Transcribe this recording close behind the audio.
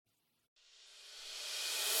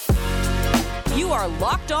You are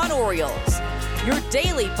Locked On Orioles, your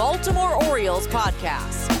daily Baltimore Orioles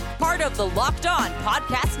podcast. Part of the Locked On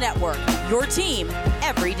Podcast Network, your team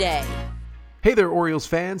every day. Hey there, Orioles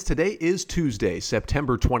fans. Today is Tuesday,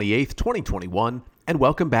 September 28th, 2021, and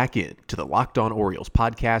welcome back in to the Locked On Orioles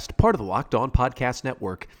podcast, part of the Locked On Podcast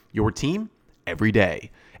Network, your team every day.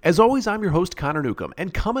 As always, I'm your host, Connor Newcomb,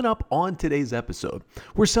 and coming up on today's episode,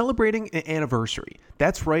 we're celebrating an anniversary.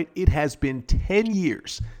 That's right, it has been 10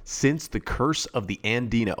 years since the curse of the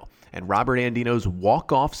Andino, and Robert Andino's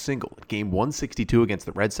walk-off single at Game 162 against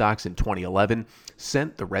the Red Sox in 2011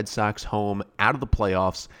 sent the Red Sox home out of the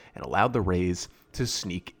playoffs and allowed the Rays to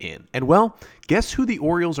sneak in. And well, guess who the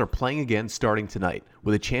Orioles are playing again starting tonight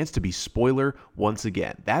with a chance to be spoiler once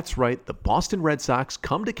again. That's right, the Boston Red Sox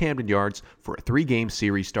come to Camden Yards for a 3-game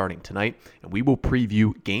series starting tonight, and we will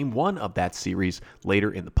preview Game 1 of that series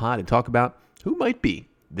later in the pod and talk about who might be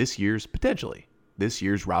potentially this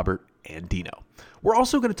year's Robert Andino. We're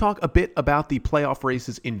also going to talk a bit about the playoff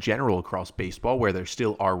races in general across baseball, where there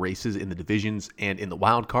still are races in the divisions and in the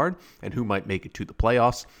wild card, and who might make it to the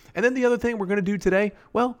playoffs. And then the other thing we're going to do today,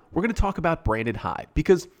 well, we're going to talk about Brandon Hyde,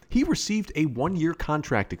 because he received a 1-year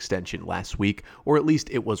contract extension last week, or at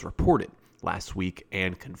least it was reported last week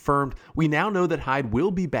and confirmed. We now know that Hyde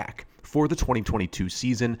will be back for the 2022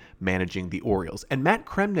 season managing the Orioles. And Matt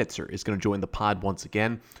Kremnitzer is going to join the pod once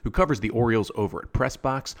again, who covers the Orioles over at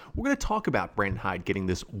PressBox. We're going to talk about Brandon Hyde getting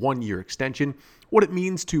this 1-year extension, what it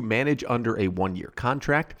means to manage under a 1-year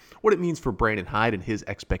contract, what it means for Brandon Hyde and his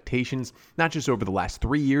expectations, not just over the last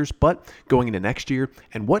 3 years, but going into next year,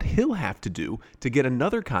 and what he'll have to do to get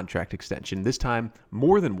another contract extension, this time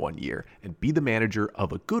more than 1 year, and be the manager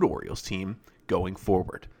of a good Orioles team going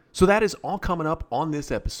forward. So that is all coming up on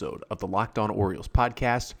this episode of the Locked On Orioles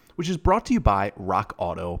podcast, which is brought to you by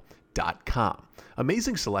RockAuto.com.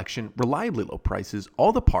 Amazing selection, reliably low prices,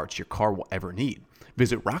 all the parts your car will ever need.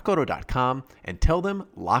 Visit RockAuto.com and tell them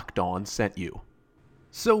Locked On sent you.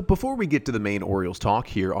 So before we get to the main Orioles talk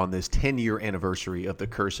here on this 10-year anniversary of the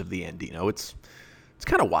curse of the Andino, it's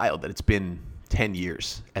kind of wild that it's been 10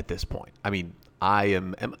 years at this point. I mean,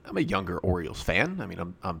 I'm a younger Orioles fan. I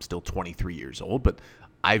mean, I'm still 23 years old, but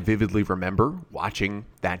I vividly remember watching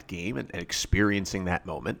that game and experiencing that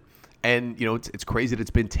moment. And, you know, it's crazy that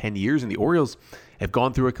it's been 10 years and the Orioles have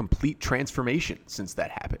gone through a complete transformation since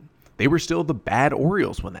that happened. They were still the bad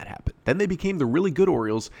Orioles when that happened. Then they became the really good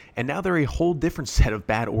Orioles, and now they're a whole different set of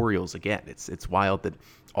bad Orioles again. It's wild that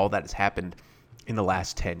all that has happened in the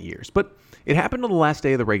last 10 years. But it happened on the last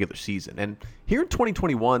day of the regular season. And here in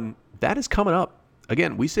 2021, that is coming up.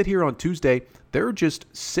 Again, we sit here on Tuesday. There are just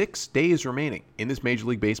 6 days remaining in this Major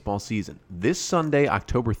League Baseball season. This Sunday,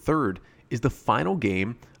 October 3rd, is the final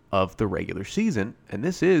game of the regular season, and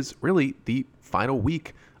this is really the final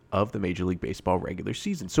week of the Major League Baseball regular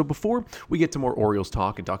season. So before we get to more Orioles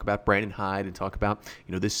talk and talk about Brandon Hyde and talk about,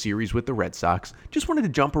 this series with the Red Sox, just wanted to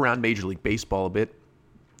jump around Major League Baseball a bit.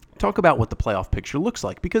 Talk about what the playoff picture looks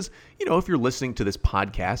like, because, if you're listening to this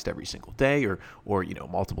podcast every single day or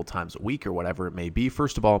multiple times a week or whatever it may be,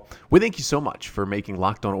 first of all, we thank you so much for making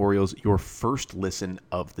Locked On Orioles your first listen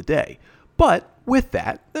of the day. But with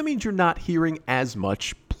that means you're not hearing as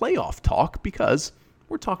much playoff talk, because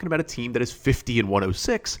we're talking about a team that is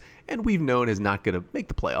 50-106 and we've known is not going to make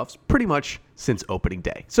the playoffs pretty much since opening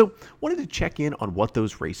day. So wanted to check in on what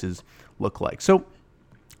those races look like. So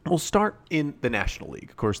we'll start in the National League,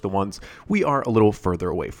 of course, the ones we are a little further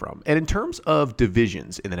away from. And in terms of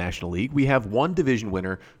divisions in the National League, we have one division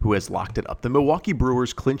winner who has locked it up. The Milwaukee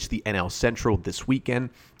Brewers clinched the NL Central this weekend.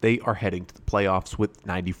 They are heading to the playoffs with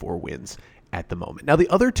 94 wins at the moment. Now, the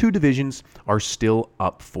other 2 divisions are still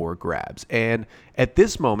up for grabs. And at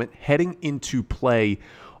this moment, heading into play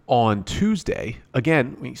on Tuesday,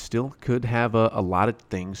 again, we still could have a lot of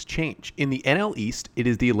things change. In the NL East, it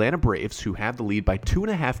is the Atlanta Braves who have the lead by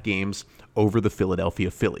 2.5 games over the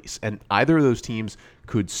Philadelphia Phillies. And either of those teams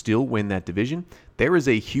could still win that division. There is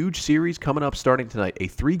a huge series coming up starting tonight, a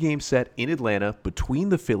 3-game set in Atlanta between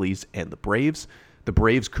the Phillies and the Braves. The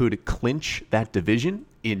Braves could clinch that division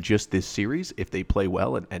in just this series if they play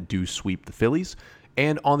well and do sweep the Phillies.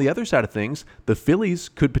 And on the other side of things, the Phillies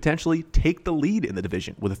could potentially take the lead in the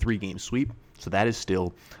division with a 3-game sweep. So that is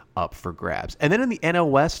still up for grabs. And then in the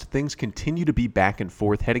NL West, things continue to be back and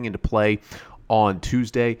forth heading into play on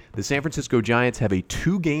Tuesday. The San Francisco Giants have a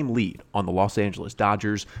 2-game lead on the Los Angeles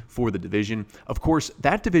Dodgers for the division. Of course,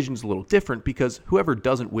 that division is a little different because whoever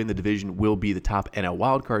doesn't win the division will be the top NL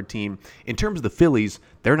wildcard team. In terms of the Phillies,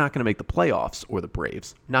 they're not going to make the playoffs, or the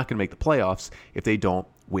Braves, not going to make the playoffs if they don't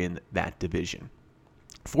win that division.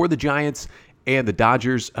 For the Giants and the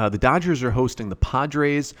Dodgers. The Dodgers are hosting the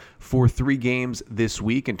Padres for 3 games this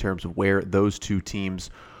week in terms of where those two teams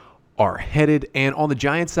are headed. And on the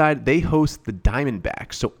Giants side, they host the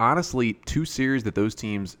Diamondbacks. So honestly, 2 series that those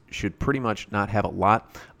teams should pretty much not have a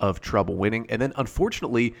lot of trouble winning. And then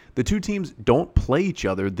unfortunately, the 2 teams don't play each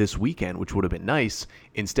other this weekend, which would have been nice.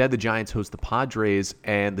 Instead, the Giants host the Padres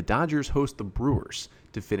and the Dodgers host the Brewers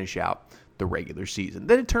to finish out the regular season.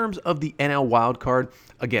 Then in terms of the NL wildcard,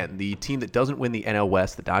 again, the team that doesn't win the NL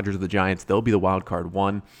West, the Dodgers or the Giants, they'll be the wildcard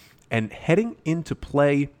 1. And heading into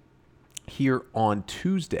play here on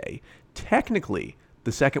Tuesday, technically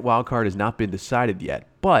the second wild card has not been decided yet,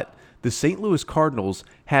 but the St. Louis Cardinals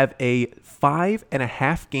have a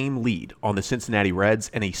 5.5 game lead on the Cincinnati Reds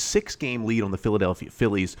and a 6 game lead on the Philadelphia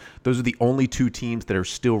Phillies. Those are the only 2 teams that are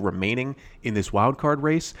still remaining in this wild card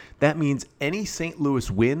race. That means any St. Louis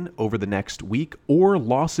win over the next week or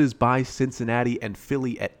losses by Cincinnati and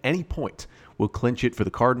Philly at any point will clinch it for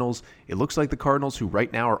the Cardinals. It looks like the Cardinals, who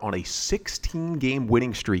right now are on a 16-game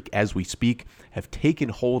winning streak as we speak, have taken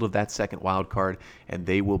hold of that second wild card, and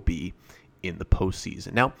they will be in the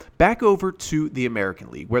postseason. Now, back over to the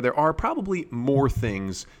American League, where there are probably more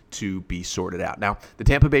things to be sorted out. Now, the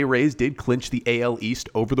Tampa Bay Rays did clinch the AL East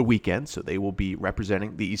over the weekend, so they will be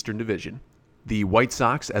representing the Eastern Division. The White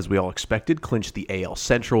Sox, as we all expected, clinched the AL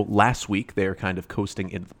Central last week. They're kind of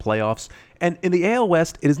coasting into the playoffs. And in the AL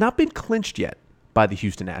West, it has not been clinched yet by the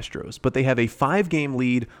Houston Astros, but they have a 5-game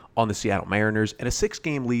lead on the Seattle Mariners and a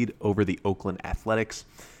 6-game lead over the Oakland Athletics.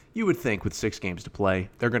 You would think with 6 games to play,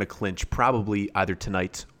 they're going to clinch probably either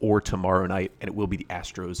tonight or tomorrow night, and it will be the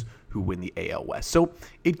Astros who win the AL West. So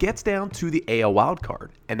it gets down to the AL wildcard,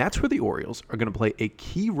 and that's where the Orioles are going to play a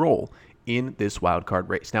key role in this wildcard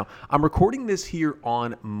race. Now, I'm recording this here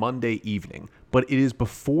on Monday evening, but it is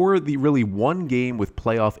before the really one game with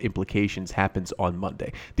playoff implications happens on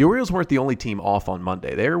Monday. The Orioles weren't the only team off on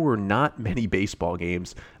Monday. There were not many baseball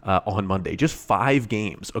games on Monday. Just 5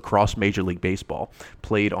 games across Major League Baseball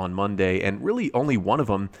played on Monday, and really only one of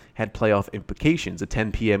them had playoff implications, a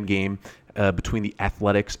 10 p.m. game between the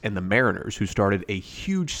Athletics and the Mariners, who started a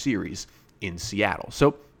huge series in Seattle.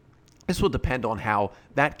 So this will depend on how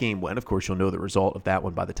that game went. Of course, you'll know the result of that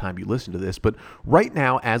one by the time you listen to this. But right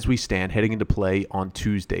now, as we stand heading into play on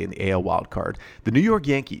Tuesday in the AL wildcard, the New York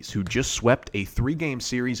Yankees, who just swept a 3-game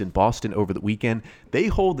series in Boston over the weekend, they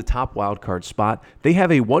hold the top wildcard spot. They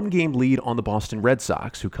have a 1-game lead on the Boston Red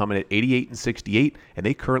Sox, who come in at 88-68, and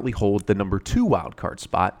they currently hold the number 2 wildcard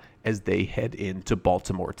spot as they head into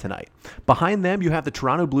Baltimore tonight. Behind them, you have the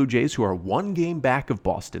Toronto Blue Jays, who are 1 game back of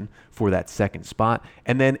Boston for that second spot.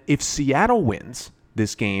 And then if Seattle wins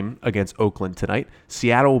this game against Oakland tonight,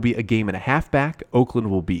 Seattle will be a game and a half back.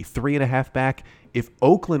 Oakland will be 3.5 back. If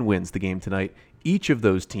Oakland wins the game tonight, each of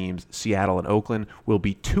those teams, Seattle and Oakland, will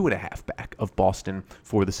be 2.5 back of Boston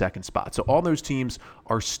for the second spot. So all those teams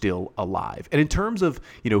are still alive. And in terms of,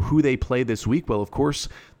 who they play this week, well, of course,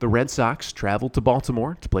 the Red Sox travel to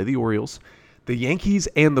Baltimore to play the Orioles. The Yankees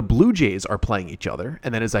and the Blue Jays are playing each other.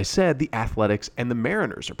 And then, as I said, the Athletics and the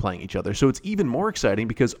Mariners are playing each other. So it's even more exciting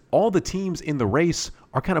because all the teams in the race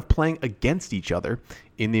are kind of playing against each other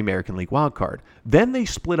in the American League wildcard. Then they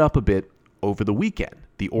split up a bit over the weekend.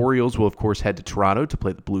 The Orioles will, of course, head to Toronto to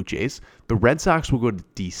play the Blue Jays. The Red Sox will go to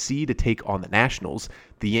D.C. to take on the Nationals.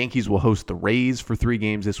 The Yankees will host the Rays for 3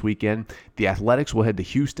 games this weekend. The Athletics will head to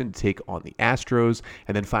Houston to take on the Astros.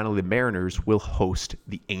 And then finally, the Mariners will host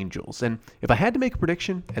the Angels. And if I had to make a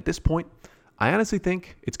prediction at this point, I honestly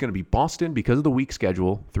think it's going to be Boston because of the weak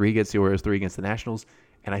schedule. 3 against the Orioles, 3 against the Nationals.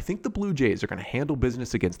 And I think the Blue Jays are going to handle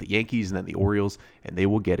business against the Yankees and then the Orioles, and they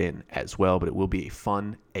will get in as well. But it will be a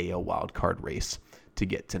fun AL wildcard race to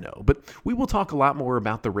get to know. But we will talk a lot more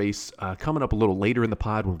about the race coming up a little later in the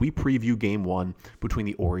pod when we preview Game 1 between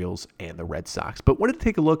the Orioles and the Red Sox. But wanted to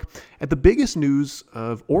take a look at the biggest news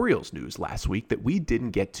of Orioles news last week that we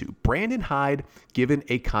didn't get to. Brandon Hyde given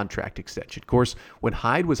a contract extension. Of course, when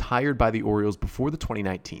Hyde was hired by the Orioles before the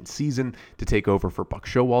 2019 season to take over for Buck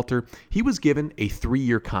Showalter, he was given a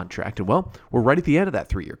 3-year contract. And well, we're right at the end of that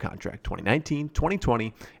 3-year contract, 2019,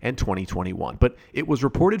 2020, and 2021. But it was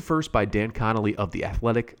reported first by Dan Connolly of The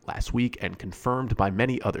Athletic last week and confirmed by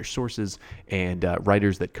many other sources and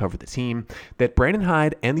writers that cover the team that Brandon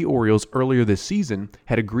Hyde and the Orioles earlier this season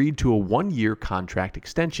had agreed to a 1-year contract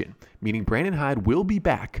extension, meaning Brandon Hyde will be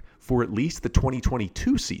back for at least the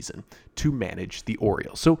 2022 season to manage the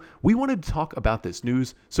Orioles. So we wanted to talk about this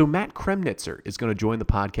news. So Matt Kremnitzer is going to join the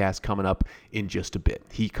podcast coming up in just a bit.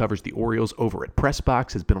 He covers the Orioles over at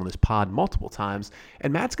PressBox, has been on this pod multiple times,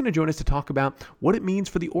 and Matt's going to join us to talk about what it means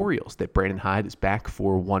for the Orioles that Brandon Hyde is back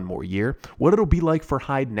for one more year, what it'll be like for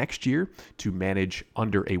Hyde next year to manage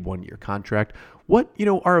under a one-year contract, what,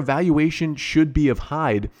 our evaluation should be of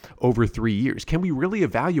Hyde over 3 years. Can we really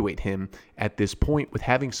evaluate him at this point with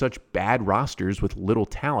having such bad rosters with little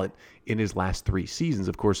talent in his last 3 seasons?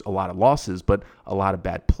 Of course, a lot of losses, but a lot of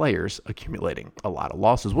bad players accumulating a lot of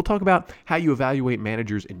losses. We'll talk about how you evaluate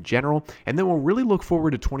managers in general, and then we'll really look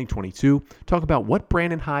forward to 2022, talk about what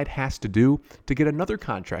Brandon Hyde has to do to get another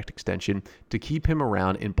contract extension to keep him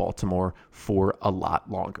around in Baltimore for a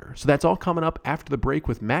lot longer. So that's all coming up after the break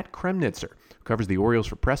with Matt Kremnitzer, who covers the Orioles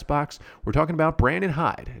for PressBox. We're talking about Brandon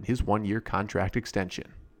Hyde and his one-year contract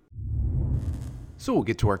extension. So we'll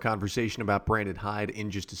get to our conversation about Brandon Hyde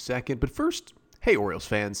in just a second, but first, hey Orioles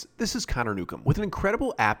fans, this is Connor Newcomb with an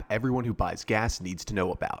incredible app everyone who buys gas needs to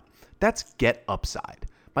know about. That's Get Upside.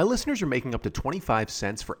 My listeners are making up to 25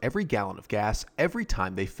 cents for every gallon of gas every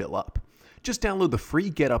time they fill up. Just download the free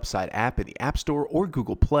Get Upside app in the App Store or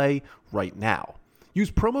Google Play right now.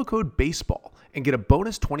 Use promo code BASEBALL and get a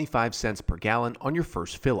bonus 25 cents per gallon on your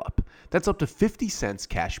first fill up. That's up to 50 cents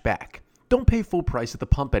cash back. Don't pay full price at the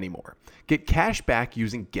pump anymore. Get cash back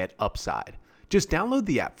using Get Upside. Just download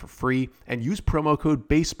the app for free and use promo code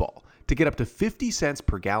BASEBALL to get up to 50 cents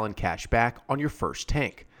per gallon cash back on your first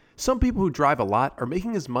tank. Some people who drive a lot are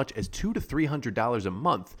making as much as $200 to $300 a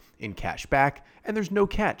month in cash back, and there's no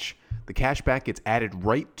catch. The cash back gets added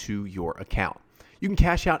right to your account. You can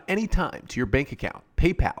cash out anytime to your bank account,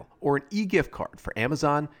 PayPal, or an e-gift card for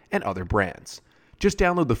Amazon and other brands. Just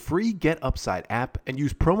download the free Get Upside app and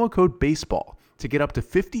use promo code BASEBALL to get up to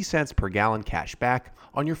 50 cents per gallon cash back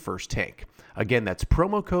on your first tank. Again, that's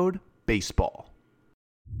promo code BASEBALL.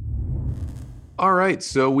 All right,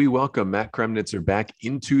 so we welcome Matt Kremnitzer back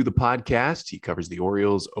into the podcast. He covers the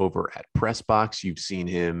Orioles over at PressBox. You've seen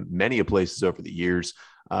him many a places over the years,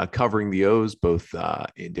 covering the O's, both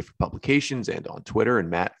in different publications and on Twitter.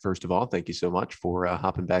 And Matt, first of all, thank you so much for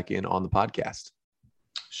hopping back in on the podcast.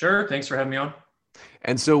 Sure. Thanks for having me on.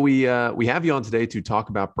 And so we have you on today to talk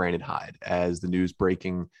about Brandon Hyde. As the news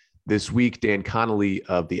breaking this week, Dan Connolly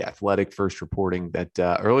of The Athletic first reporting that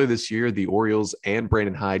earlier this year, the Orioles and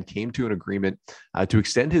Brandon Hyde came to an agreement to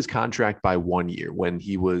extend his contract by 1 year when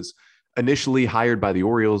he was initially hired by the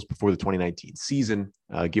Orioles before the 2019 season,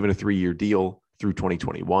 given a 3-year deal through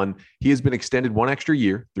 2021. He has been extended 1 extra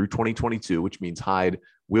year through 2022, which means Hyde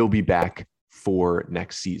will be back for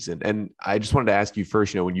next season. And I just wanted to ask you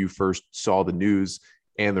first, when you first saw the news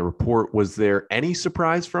and the report, was there any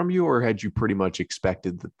surprise from you, or had you pretty much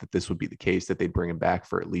expected that this would be the case, that they'd bring him back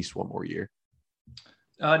for at least 1 more year?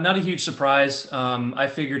 Not a huge surprise. I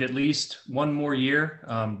figured at least 1 more year.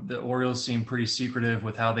 The Orioles seem pretty secretive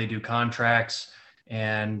with how they do contracts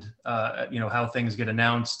and, how things get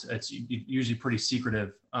announced. It's usually pretty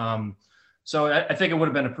secretive. So I think it would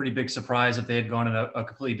have been a pretty big surprise if they had gone in a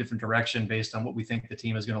completely different direction based on what we think the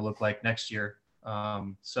team is going to look like next year.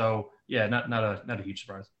 So yeah, not a huge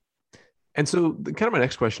surprise. And so kind of my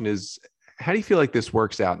next question is, how do you feel like this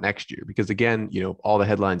works out next year? Because again, all the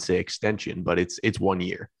headlines say extension, but it's 1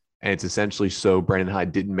 year, and it's essentially so Brandon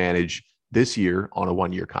Hyde didn't manage this year on a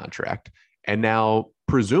 1-year contract. And now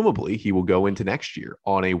presumably he will go into next year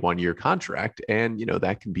on a 1-year contract. And,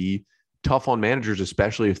 that can be tough on managers,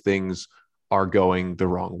 especially if things are going the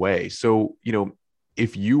wrong way. So,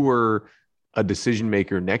 if you were a decision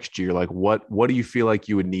maker next year, like what do you feel like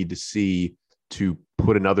you would need to see to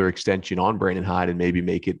put another extension on Brandon Hyde and maybe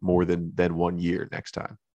make it more than 1 year next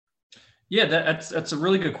time? Yeah, that's a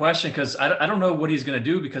really good question, because I don't know what he's going to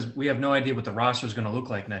do, because we have no idea what the roster is going to look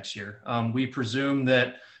like next year. We presume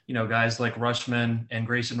that, guys like Rutschman and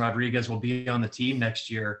Grayson Rodriguez will be on the team next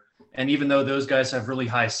year. And even though those guys have really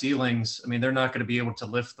high ceilings, I mean, they're not going to be able to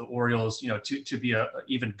lift the Orioles, to be a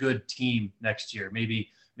even good team next year.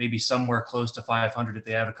 Maybe somewhere close to 500 if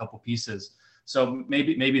they add a couple pieces. So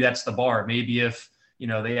maybe that's the bar. Maybe if,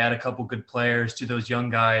 they add a couple good players to those young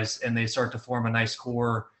guys and they start to form a nice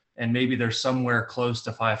core, and maybe they're somewhere close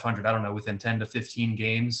to 500, I don't know, within 10 to 15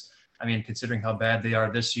 games. I mean, considering how bad they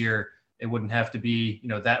are this year, it wouldn't have to be,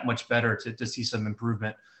 that much better to see some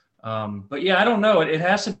improvement. But yeah, I don't know. It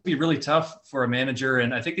has to be really tough for a manager.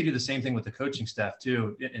 And I think they do the same thing with the coaching staff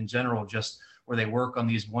too, in general, just where they work on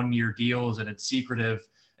these 1-year deals and it's secretive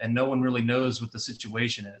and no one really knows what the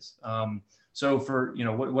situation is. So for,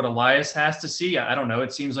 what Elias has to see, I don't know.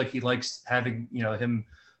 It seems like he likes having, him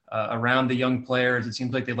around the young players. It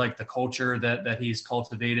seems like they like the culture that he's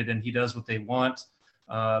cultivated, and he does what they want.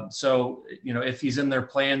 So, if he's in their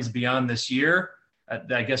plans beyond this year,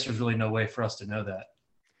 I guess there's really no way for us to know that.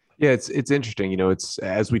 Yeah, it's interesting. It's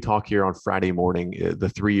as we talk here on Friday morning, the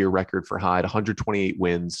 3-year record for Hyde, 128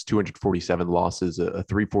 wins, 247 losses, a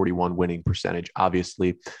 341 winning percentage.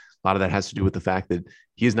 Obviously, a lot of that has to do with the fact that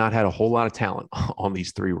he has not had a whole lot of talent on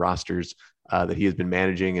these 3 rosters that he has been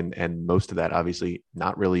managing, and most of that obviously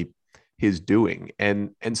not really his doing.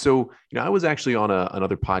 And so, I was actually on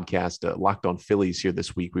another podcast, Locked On Phillies, here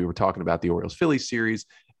this week. We were talking about the Orioles-Phillies series.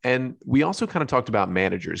 And we also kind of talked about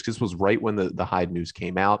managers, because this was right when the Hyde news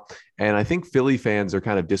came out. And I think Philly fans are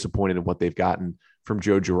kind of disappointed in what they've gotten from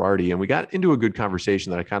Joe Girardi. And we got into a good conversation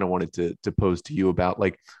that I kind of wanted to pose to you about,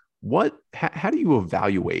 like, how do you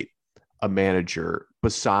evaluate a manager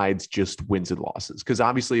besides just wins and losses? Because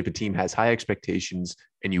obviously, if a team has high expectations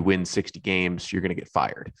and you win 60 games, you're going to get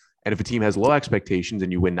fired. And if a team has low expectations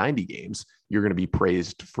and you win 90 games, you're going to be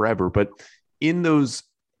praised forever. But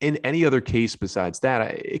in any other case besides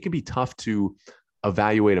that, it can be tough to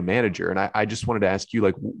evaluate a manager. And I just wanted to ask you,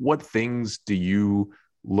 like, what things do you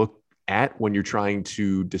look at when you're trying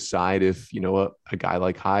to decide if, a guy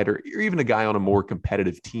like Hyde or even a guy on a more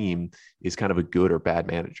competitive team is kind of a good or bad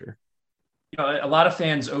manager? A lot of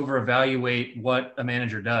fans over-evaluate what a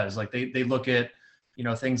manager does. Like they look at,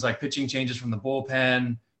 things like pitching changes from the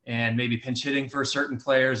bullpen and maybe pinch hitting for certain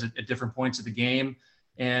players at different points of the game.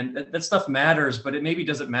 And that stuff matters, but it maybe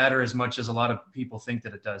doesn't matter as much as a lot of people think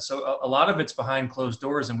that it does. So a lot of it's behind closed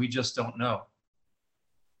doors, and we just don't know.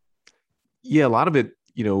 Yeah, a lot of it,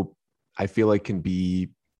 I feel like can be,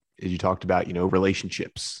 as you talked about,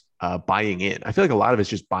 relationships, buying in. I feel like a lot of it's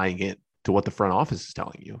just buying in to what the front office is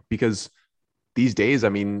telling you, because these days,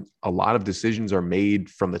 a lot of decisions are made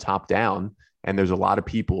from the top down, and there's a lot of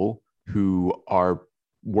people who are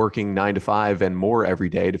working 9 to 5 and more every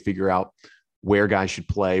day to figure out where guys should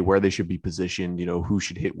play, where they should be positioned, who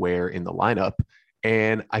should hit where in the lineup.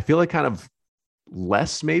 And I feel like kind of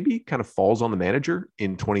less maybe kind of falls on the manager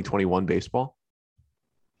in 2021 baseball.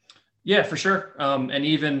 Yeah, for sure. And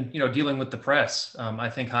even, dealing with the press,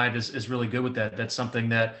 I think Hyde is really good with that. That's something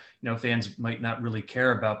that, fans might not really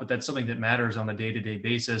care about, but that's something that matters on a day-to-day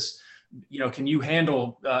basis. Can you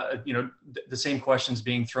handle, the same questions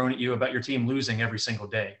being thrown at you about your team losing every single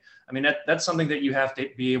day? That's something that you have to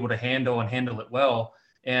be able to handle and handle it well.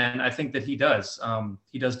 And I think that he does.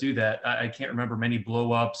 He does do that. I can't remember many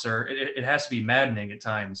blow-ups, or it has to be maddening at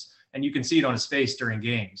times. And you can see it on his face during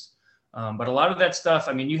games. But a lot of that stuff,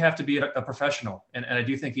 you have to be a professional. And I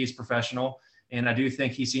do think he's professional. And I do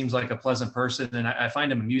think he seems like a pleasant person. And I find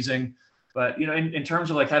him amusing. But, in terms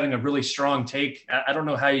of like having a really strong take, I don't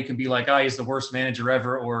know how you can be like, he's the worst manager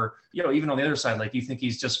ever. Or, even on the other side, like you think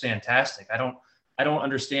he's just fantastic. I don't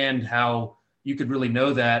understand how you could really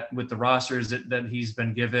know that with the rosters that he's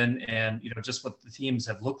been given and, just what the teams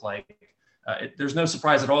have looked like. There's no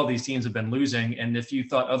surprise at all these teams have been losing. And if you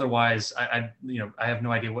thought otherwise, I have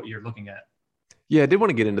no idea what you're looking at. Yeah, I did want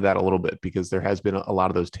to get into that a little bit, because there has been a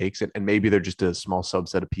lot of those takes, and maybe they're just a small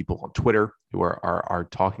subset of people on Twitter who are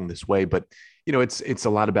talking this way. But, it's a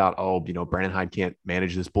lot about, Brandon Hyde can't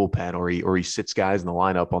manage this bullpen, or he sits guys in the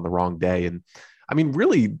lineup on the wrong day. And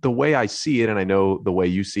really the way I see it, and I know the way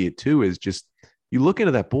you see it too, is just you look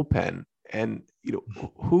into that bullpen and,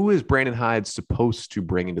 who is Brandon Hyde supposed to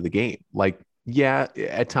bring into the game? Like, yeah,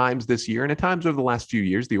 at times this year and at times over the last few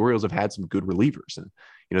years, the Orioles have had some good relievers, and,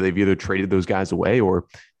 they've either traded those guys away or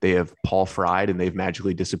they have Paul Fried and they've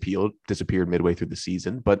magically disappeared midway through the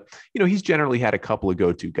season. But, he's generally had a couple of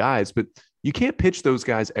go-to guys, but you can't pitch those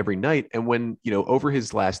guys every night. And when, over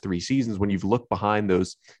his last 3 seasons, when you've looked behind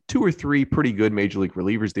those 2 or 3 pretty good major league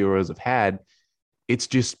relievers the Orioles have had, it's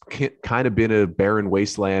just kind of been a barren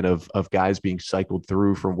wasteland of guys being cycled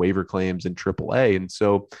through from waiver claims in AAA. And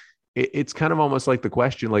so it's kind of almost like the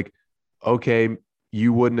question, like, okay,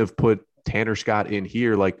 you wouldn't have put Tanner Scott in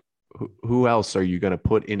here. Like, who else are you going to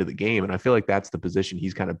put into the game? And I feel like that's the position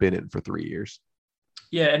he's kind of been in for 3 years.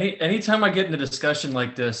 Yeah. Anytime I get in a discussion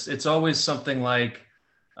like this, it's always something like,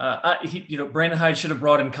 Brandon Hyde should have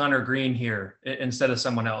brought in Connor Green here instead of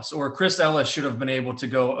someone else, or Chris Ellis should have been able to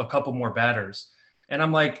go a couple more batters. And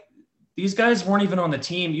I'm like, these guys weren't even on the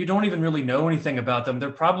team. You don't even really know anything about them. They're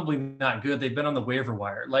probably not good. They've been on the waiver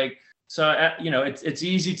wire. It's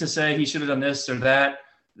easy to say he should have done this or that.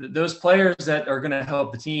 Those players that are going to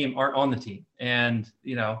help the team aren't on the team. And,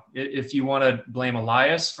 if you want to blame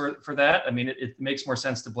Elias for that, it makes more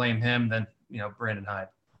sense to blame him than, Brandon Hyde.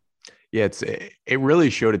 Yeah, it really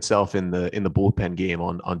showed itself in the bullpen game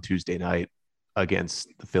on Tuesday night against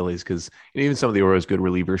the Phillies because even some of the Orioles' good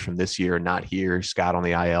relievers from this year are not here. Scott on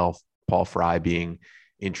the IL, Paul Fry being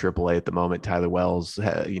in AAA at the moment. Tyler Wells,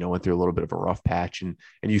 went through a little bit of a rough patch, and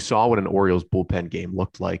you saw what an Orioles bullpen game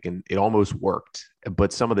looked like, and it almost worked.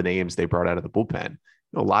 But some of the names they brought out of the bullpen,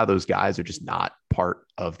 a lot of those guys are just not part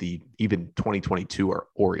of the even 2022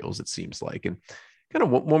 Orioles, it seems like. And kind of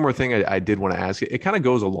one more thing I did want to ask, it kind of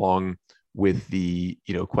goes along with the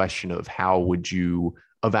question of how would you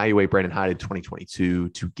evaluate Brandon Hyde in 2022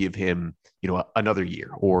 to give him another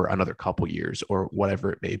year or another couple years or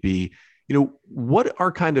whatever it may be. What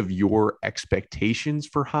are kind of your expectations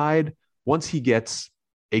for Hyde once he gets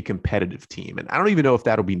a competitive team? And I don't even know if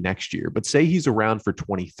that'll be next year, but say he's around for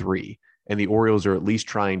 23 and the Orioles are at least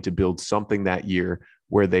trying to build something that year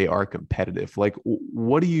where they are competitive. Like,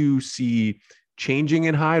 what do you see changing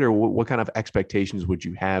in Hyde, or what kind of expectations would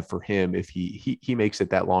you have for him if he makes it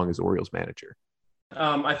that long as Orioles manager?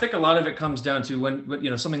 I think a lot of it comes down to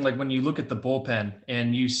when something like when you look at the bullpen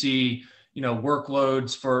and you see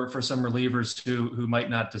workloads for some relievers who might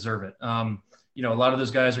not deserve it. A lot of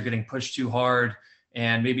those guys are getting pushed too hard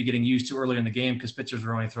and maybe getting used too early in the game because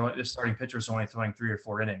starting pitchers are only throwing 3 or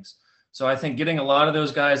 4 innings. So I think getting a lot of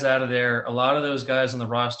those guys out of there, a lot of those guys on the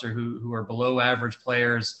roster who are below average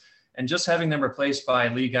players, and just having them replaced by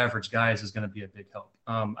league average guys is going to be a big help.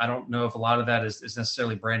 I don't know if a lot of that is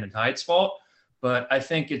necessarily Brandon Hyde's fault, but I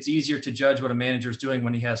think it's easier to judge what a manager is doing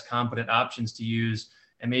when he has competent options to use.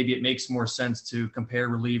 And maybe it makes more sense to compare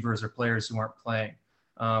relievers or players who aren't playing.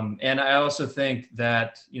 And I also think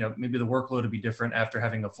that, maybe the workload would be different after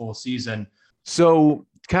having a full season. So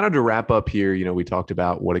kind of to wrap up here, we talked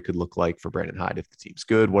about what it could look like for Brandon Hyde if the team's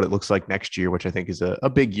good, what it looks like next year, which I think is a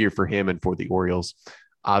big year for him and for the Orioles,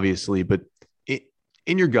 obviously. But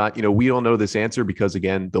in your gut, we don't know this answer because,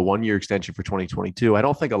 again, the 1-year extension for 2022, I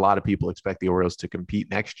don't think a lot of people expect the Orioles to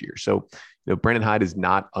compete next year. So, Brandon Hyde is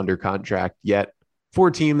not under contract yet for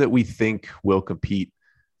a team that we think will compete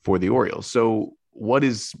for the Orioles. So what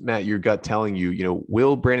is, Matt, your gut telling you?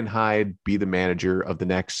 Will Brandon Hyde be the manager of the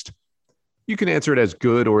next, you can answer it as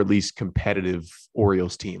good or at least competitive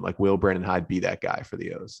Orioles team? Like, will Brandon Hyde be that guy for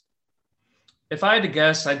the O's? If I had to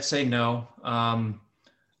guess, I'd say no.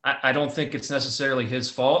 I don't think it's necessarily his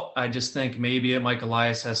fault. I just think maybe Mike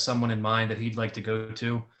Elias has someone in mind that he'd like to go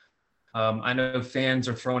to. I know fans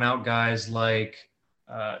are throwing out guys like,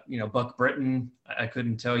 Buck Britton. I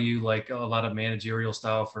couldn't tell you like a lot of managerial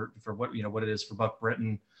style for what it is for Buck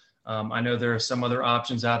Britton. I know there are some other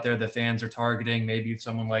options out there that fans are targeting. Maybe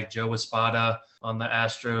someone like Joe Espada on the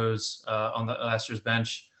Astros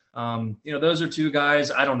bench. Those are 2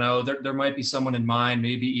 guys. I don't know. There might be someone in mind,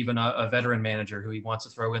 maybe even a veteran manager who he wants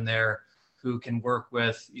to throw in there, who can work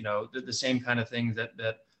with, the same kind of things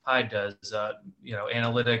that Hyde does,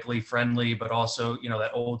 analytically friendly, but also,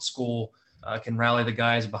 that old school, can rally the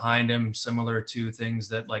guys behind him, similar to things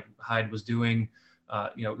that like Hyde was doing,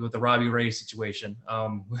 with the Robbie Ray situation,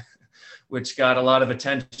 which got a lot of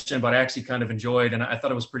attention, but I actually kind of enjoyed, and I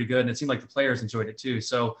thought it was pretty good. And it seemed like the players enjoyed it too.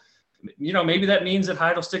 So, maybe that means that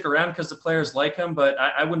Hyde will stick around because the players like him, but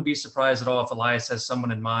I wouldn't be surprised at all if Elias has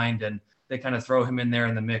someone in mind and they kind of throw him in there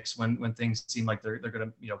in the mix when things seem like they're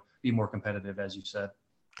going to, be more competitive, as you said.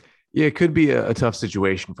 Yeah, it could be a tough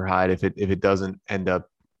situation for Hyde if it doesn't end up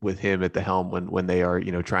with him at the helm when they are,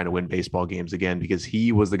 trying to win baseball games again, because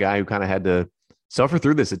he was the guy who kind of had to suffer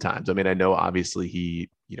through this at times. I mean, I know obviously he,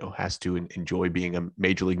 has to enjoy being a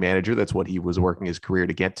major league manager. That's what he was working his career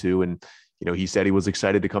to get to. And, he said he was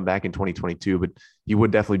excited to come back in 2022, but he would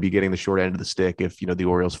definitely be getting the short end of the stick if, the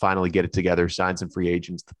Orioles finally get it together, sign some free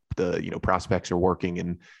agents, the prospects are working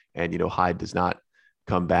and Hyde does not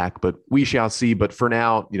come back, but we shall see. But for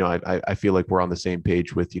now, I feel like we're on the same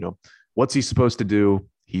page with, what's he supposed to do?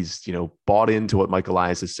 He's, bought into what Mike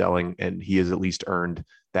Elias is selling, and he has at least earned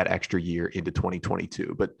that extra year into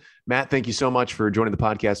 2022. But Matt, thank you so much for joining the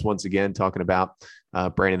podcast once again, talking about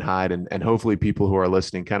Brandon Hyde, and hopefully people who are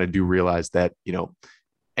listening kind of do realize that,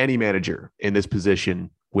 any manager in this position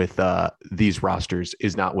with these rosters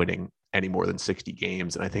is not winning any more than 60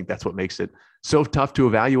 games. And I think that's what makes it so tough to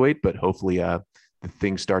evaluate, but hopefully the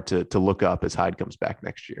things start to look up as Hyde comes back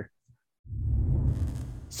next year.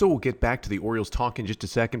 So we'll get back to the Orioles talk in just a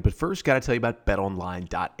second, but first got to tell you about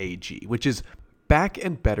betonline.ag, which is back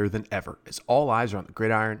and better than ever. As all eyes are on the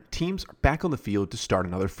gridiron, teams are back on the field to start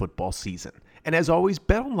another football season. And as always,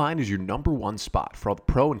 BetOnline is your #1 spot for all the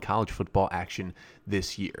pro and college football action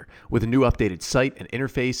this year. With a new updated site and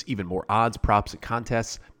interface, even more odds, props, and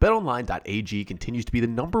contests, betonline.ag continues to be the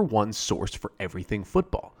 #1 source for everything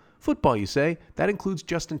football. Football, you say? That includes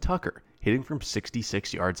Justin Tucker hitting from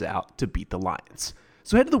 66 yards out to beat the Lions.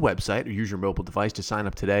 So head to the website or use your mobile device to sign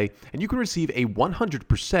up today, and you can receive a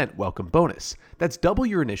 100% welcome bonus. That's double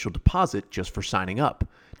your initial deposit just for signing up.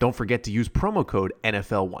 Don't forget to use promo code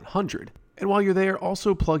NFL100. And while you're there,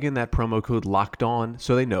 also plug in that promo code LOCKEDON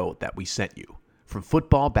so they know that we sent you. From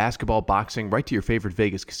football, basketball, boxing, right to your favorite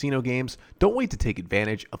Vegas casino games, don't wait to take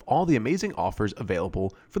advantage of all the amazing offers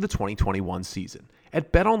available for the 2021 season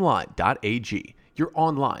at betonline.ag, your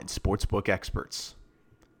online sportsbook experts.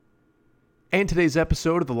 And today's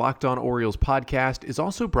episode of the Locked On Orioles podcast is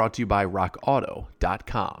also brought to you by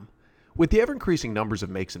RockAuto.com. With the ever-increasing numbers of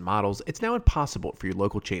makes and models, it's now impossible for your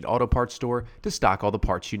local chain auto parts store to stock all the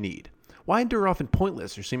parts you need. Why endure often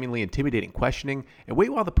pointless or seemingly intimidating questioning and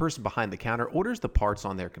wait while the person behind the counter orders the parts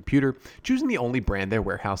on their computer, choosing the only brand their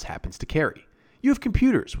warehouse happens to carry? You have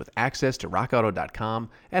computers with access to RockAuto.com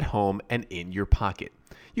at home and in your pocket.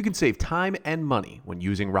 You can save time and money when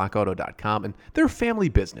using RockAuto.com, and they're a family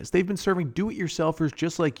business. They've been serving do-it-yourselfers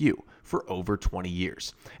just like you for over 20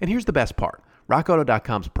 years. And here's the best part.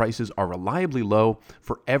 RockAuto.com's prices are reliably low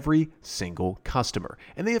for every single customer,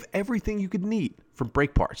 and they have everything you could need, from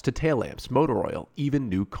brake parts to tail lamps, motor oil, even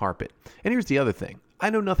new carpet. And here's the other thing. I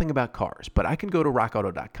know nothing about cars, but I can go to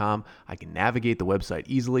RockAuto.com, I can navigate the website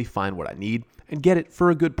easily, find what I need, and get it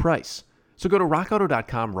for a good price. So go to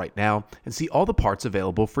RockAuto.com right now and see all the parts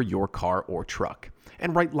available for your car or truck.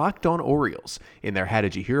 And write Locked On Orioles in their How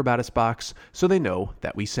Did You Hear About Us box so they know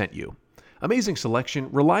that we sent you. Amazing selection,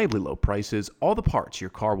 reliably low prices, all the parts your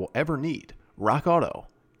car will ever need.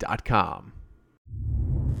 RockAuto.com.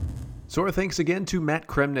 So our thanks again to Matt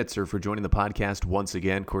Kremnitzer for joining the podcast once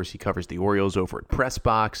again. Of course, he covers the Orioles over at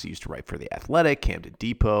PressBox. He used to write for The Athletic, Camden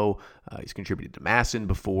Depot. He's contributed to Masson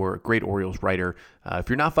before, a great Orioles writer. If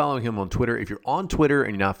you're not following him on Twitter, if you're on Twitter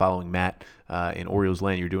and you're not following Matt in Orioles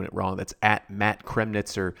land, you're doing it wrong. That's at Matt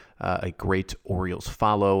Kremnitzer, a great Orioles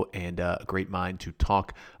follow and a great mind to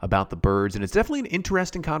talk about the Birds. And it's definitely an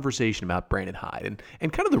interesting conversation about Brandon Hyde.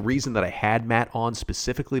 And kind of the reason that I had Matt on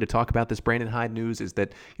specifically to talk about this Brandon Hyde news is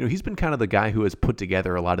that, you know, he's been kind of the guy who has put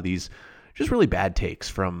together a lot of these just really bad takes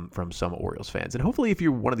from some Orioles fans. And hopefully if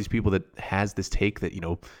you're one of these people that has this take that, you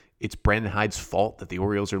know, it's Brandon Hyde's fault that the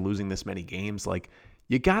Orioles are losing this many games, like,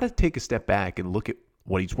 you got to take a step back and look at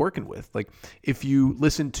what he's working with. Like, if you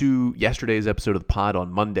listen to yesterday's episode of the pod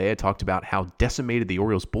on Monday, I talked about how decimated the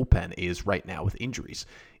Orioles bullpen is right now with injuries.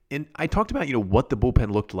 And I talked about, you know, what the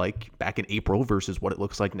bullpen looked like back in April versus what it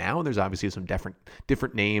looks like now. And there's obviously some different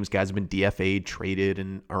names. Guys have been DFA'd, traded,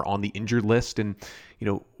 and are on the injured list. And, you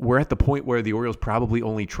know, we're at the point where the Orioles probably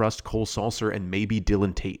only trust Cole Sulser and maybe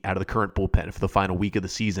Dylan Tate out of the current bullpen for the final week of the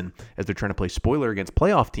season as they're trying to play spoiler against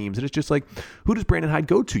playoff teams. And it's just like, who does Brandon Hyde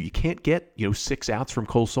go to? You can't get, you know, 6 outs from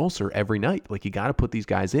Cole Sulser every night. Like, you got to put these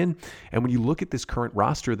guys in. And when you look at this current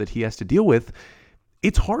roster that he has to deal with,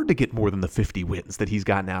 it's hard to get more than the 50 wins that he's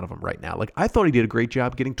gotten out of him right now. Like, I thought he did a great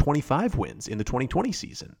job getting 25 wins in the 2020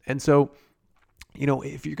 season. And so, you know,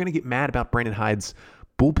 if you're going to get mad about Brandon Hyde's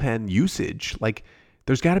bullpen usage, like,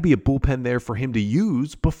 there's got to be a bullpen there for him to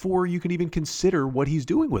use before you can even consider what he's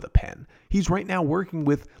doing with a pen. He's right now working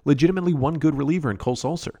with legitimately one good reliever in Cole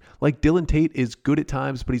Sulser. Like, Dylan Tate is good at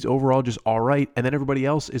times, but he's overall just all right. And then everybody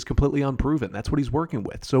else is completely unproven. That's what he's working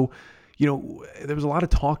with. So, you know, there was a lot of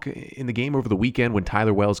talk in the game over the weekend when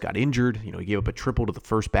Tyler Wells got injured. You know, he gave up a triple to the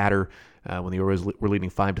first batter when the Orioles were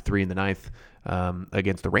leading 5-3 in the ninth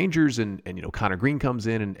against the Rangers. And you know, Connor Green comes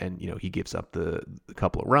in and you know, he gives up the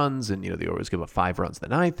couple of runs. And, you know, the Orioles give up 5 runs in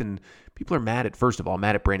the ninth. And people are mad at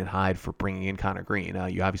Brandon Hyde for bringing in Connor Green.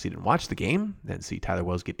 You obviously didn't watch the game and see Tyler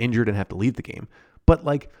Wells get injured and have to leave the game. But,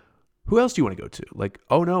 like, who else do you want to go to? Like,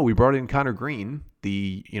 oh no, we brought in Connor Green,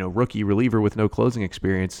 the, you know, rookie reliever with no closing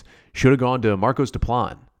experience. Should have gone to Marcos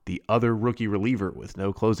Duplan, the other rookie reliever with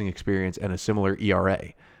no closing experience and a similar ERA.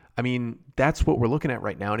 I mean, that's what we're looking at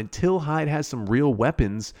right now. And until Hyde has some real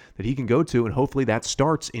weapons that he can go to, and hopefully that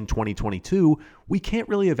starts in 2022, we can't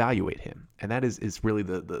really evaluate him. And that is really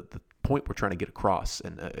the point we're trying to get across,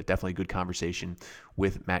 and definitely a good conversation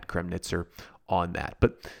with Matt Kremnitzer on that.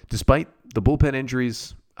 But despite the bullpen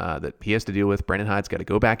injuries that he has to deal with, Brandon Hyde's got to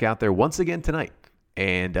go back out there once again tonight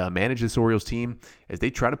and manage this Orioles team as they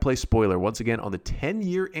try to play spoiler once again on the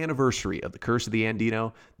 10-year anniversary of the Curse of the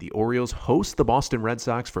Andino. The Orioles host the Boston Red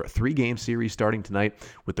Sox for a 3-game series starting tonight,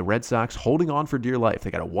 with the Red Sox holding on for dear life. They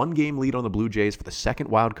got a 1-game lead on the Blue Jays for the second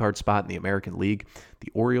wildcard spot in the American League.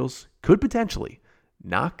 The Orioles could potentially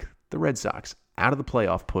knock the Red Sox out of the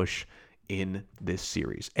playoff push in this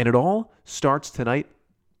series. And it all starts tonight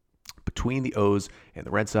between the O's and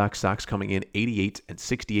the Red Sox. Sox coming in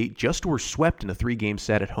 88-68, just were swept in a 3-game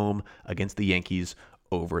set at home against the Yankees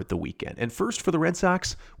over the weekend. And first for the Red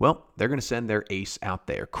Sox, well, they're going to send their ace out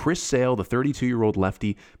there. Chris Sale, the 32-year-old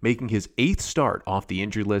lefty, making his 8th start off the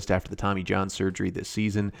injury list after the Tommy John surgery this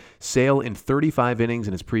season. Sale in 35 innings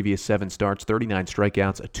in his previous 7 starts, 39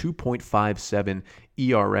 strikeouts, a 2.57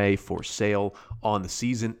 ERA for Sale on the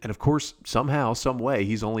season. And of course, somehow, some way,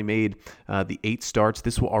 he's only made the 8 starts.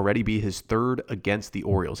 This will already be his 3rd against the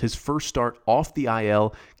Orioles. His first start off the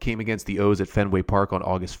IL came against the O's at Fenway Park on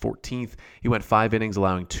August 14th. He went 5 innings,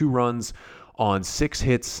 allowing 2 runs on 6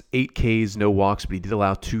 hits, 8 Ks, no walks, but he did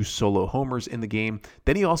allow 2 solo homers in the game.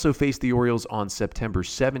 Then he also faced the Orioles on September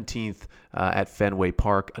 17th at Fenway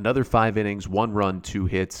Park. Another 5 innings, 1 run, 2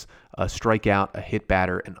 hits, a strikeout, a hit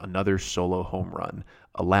batter, and another solo home run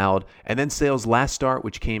allowed. And then Sale's last start,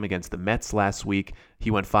 which came against the Mets last week,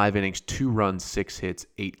 he went 5 innings, 2 runs, 6 hits,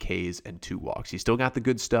 8 Ks, and 2 walks. He's still got the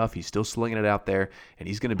good stuff. He's still slinging it out there, and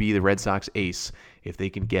he's going to be the Red Sox ace if they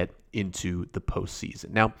can get into the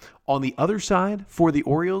postseason. Now, on the other side, for the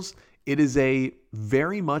Orioles, it is a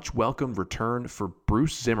very much welcomed return for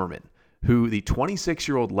Bruce Zimmerman, who, the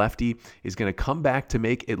 26-year-old lefty, is going to come back to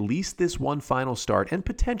make at least this one final start and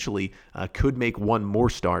potentially could make one more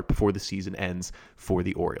start before the season ends for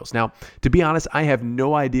the Orioles. Now, to be honest, I have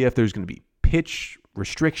no idea if there's going to be pitch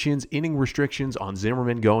restrictions, inning restrictions on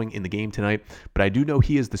Zimmerman going in the game tonight, but I do know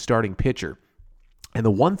he is the starting pitcher. And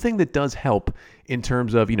the one thing that does help in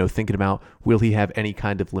terms of, thinking about will he have any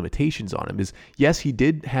kind of limitations on him is, yes, he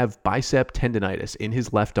did have bicep tendonitis in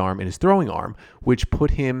his left arm and his throwing arm, which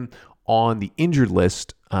put him on the injured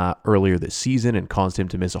list earlier this season and caused him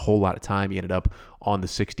to miss a whole lot of time. He ended up on the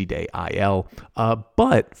 60-day IL.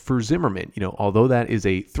 But for Zimmerman, although that is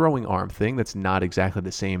a throwing arm thing, that's not exactly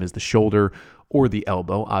the same as the shoulder or the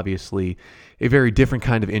elbow. Obviously, a very different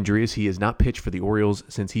kind of injury, as he has not pitched for the Orioles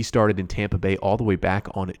since he started in Tampa Bay all the way back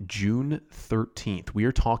on June 13th. We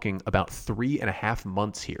are talking about 3.5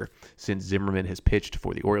 months here since Zimmerman has pitched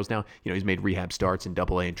for the Orioles. Now, he's made rehab starts in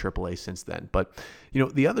AA and AAA since then. But,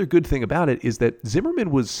 the other good thing about it is that Zimmerman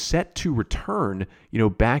was set to return,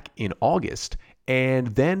 back in August. And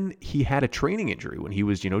then he had a training injury when he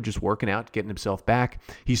was, just working out, getting himself back.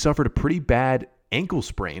 He suffered a pretty bad ankle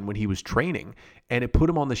sprain when he was training, and it put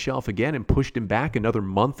him on the shelf again and pushed him back another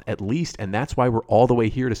month at least. And that's why we're all the way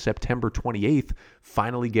here to September 28th,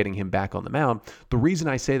 finally getting him back on the mound. The reason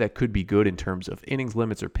I say that could be good in terms of innings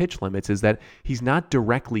limits or pitch limits is that he's not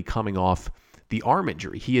directly coming off the arm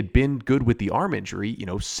injury. He had been good with the arm injury,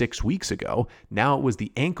 6 weeks ago. Now it was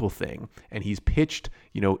the ankle thing, and he's pitched,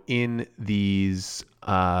 in these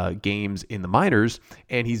games in the minors,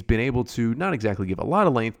 and he's been able to not exactly give a lot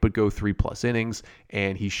of length, but go 3+ innings,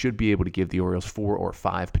 and he should be able to give the Orioles 4 or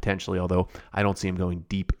 5 potentially, although I don't see him going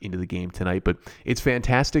deep into the game tonight. But it's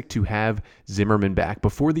fantastic to have Zimmerman back.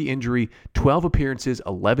 Before the injury, 12 appearances,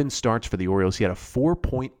 11 starts for the Orioles. He had a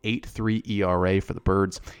 4.83 ERA for the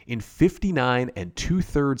Birds in 59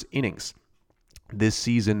 2/3 innings this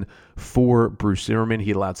season for Bruce Zimmerman. He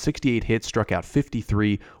had allowed 68 hits, struck out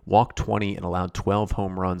 53, walked 20, and allowed 12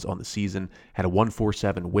 home runs on the season. Had a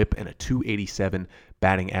 1.47 whip and a 2.87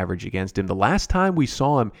 batting average against him. The last time we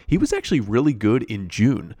saw him, he was actually really good in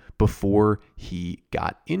June before he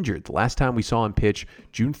got injured. The last time we saw him pitch,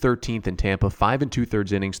 June 13th in Tampa, 5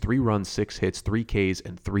 2/3 innings, 3 runs, 6 hits, 3 Ks,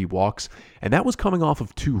 and 3 walks. And that was coming off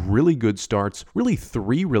of 2 really good starts, really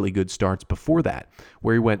 3 really good starts before that,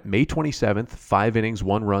 where he went May 27th, 5 innings,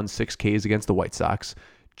 1 run, 6 Ks against the White Sox.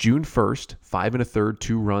 June 1st, 5 1/3,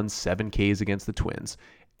 2 runs, 7 Ks against the Twins.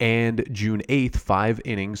 And June 8th, 5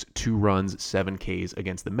 innings, 2 runs, 7 Ks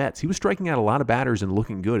against the Mets. He was striking out a lot of batters and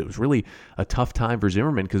looking good. It was really a tough time for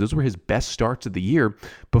Zimmerman because those were his best starts of the year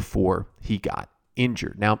before he got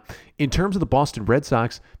injured. Now, in terms of the Boston Red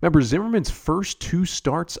Sox, remember Zimmerman's first 2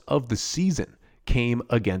 starts of the season came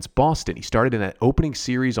against Boston. He started in that opening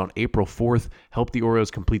series on April 4th, helped the Orioles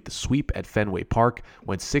complete the sweep at Fenway Park,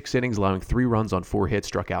 went 6 innings, allowing 3 runs on 4 hits,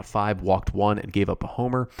 struck out 5, walked 1, and gave up a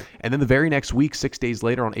homer. And then the very next week, 6 days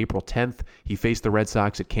later on April 10th, he faced the Red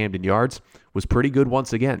Sox at Camden Yards. Was pretty good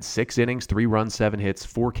once again. 6 innings, 3 runs, 7 hits,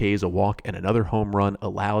 4 Ks, a walk, and another home run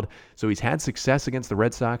allowed. So he's had success against the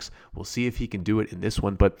Red Sox. We'll see if he can do it in this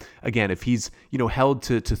one. But again, if he's held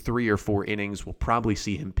to 3 or 4 innings, we'll probably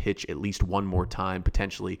see him pitch at least one more time,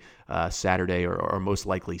 potentially Saturday or most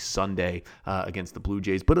likely Sunday against the Blue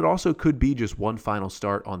Jays. But it also could be just one final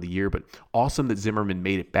start on the year. But awesome that Zimmerman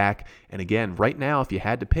made it back. And again, right now, if you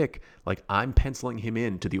had to pick, I'm penciling him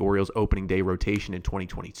in to the Orioles opening day rotation in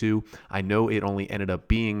 2022. I know it only ended up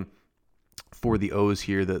being for the O's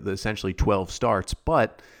here, the essentially 12 starts,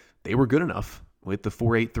 but they were good enough with the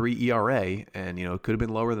 4.83 ERA, and it could have been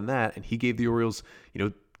lower than that. And he gave the Orioles,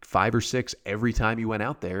 5 or 6 every time you went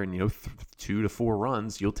out there, and 2 to 4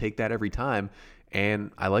 runs, you'll take that every time.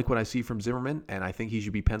 And I like what I see from Zimmerman, and I think he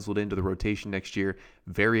should be penciled into the rotation next year.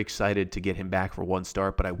 Very excited to get him back for one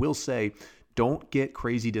start, but I will say, don't get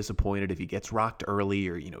crazy disappointed if he gets rocked early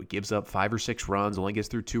or, gives up 5 or 6 runs, only gets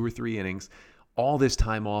through 2 or 3 innings. All this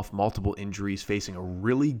time off, multiple injuries, facing a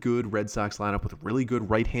really good Red Sox lineup with really good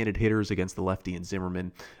right-handed hitters against the lefty and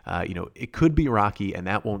Zimmerman. It could be rocky, and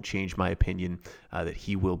that won't change my opinion that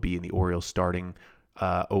he will be in the Orioles starting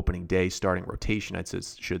opening day, starting rotation, I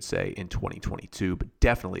should say, in 2022. But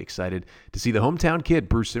definitely excited to see the hometown kid,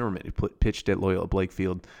 Bruce Zimmerman, who pitched at Loyola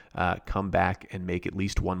Blakefield, come back and make at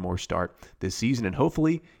least one more start this season. And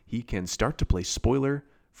hopefully he can start to play spoiler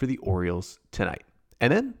for the Orioles tonight.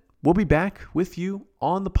 And then we'll be back with you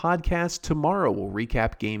on the podcast tomorrow. We'll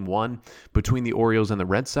recap Game 1 between the Orioles and the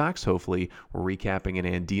Red Sox. Hopefully, we're recapping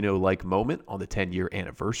an Andino-like moment on the 10-year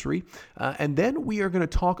anniversary. And then we are going to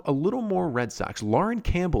talk a little more Red Sox. Lauren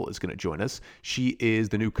Campbell is going to join us. She is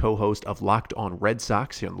the new co-host of Locked On Red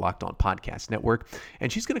Sox here on the Locked On Podcast Network.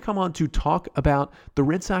 And she's going to come on to talk about the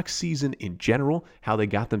Red Sox season in general, how they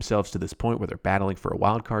got themselves to this point where they're battling for a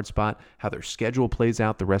wild card spot, how their schedule plays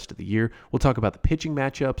out the rest of the year. We'll talk about the pitching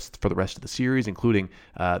matchups for the rest of the series, including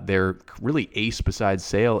their really ace besides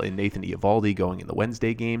Sale in Nathan Eovaldi going in the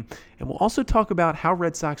Wednesday game. And we'll also talk about how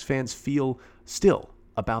Red Sox fans feel still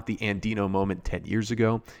about the Andino moment 10 years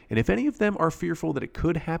ago, and if any of them are fearful that it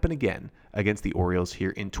could happen again against the Orioles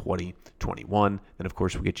here in 2021. Then, of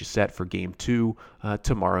course, we'll get you set for Game 2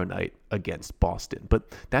 tomorrow night against Boston.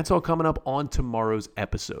 But that's all coming up on tomorrow's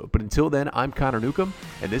episode. But until then, I'm Connor Newcomb,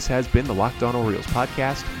 and this has been the Locked On Orioles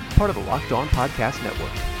podcast, part of the Locked On Podcast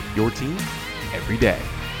Network. Your team every day.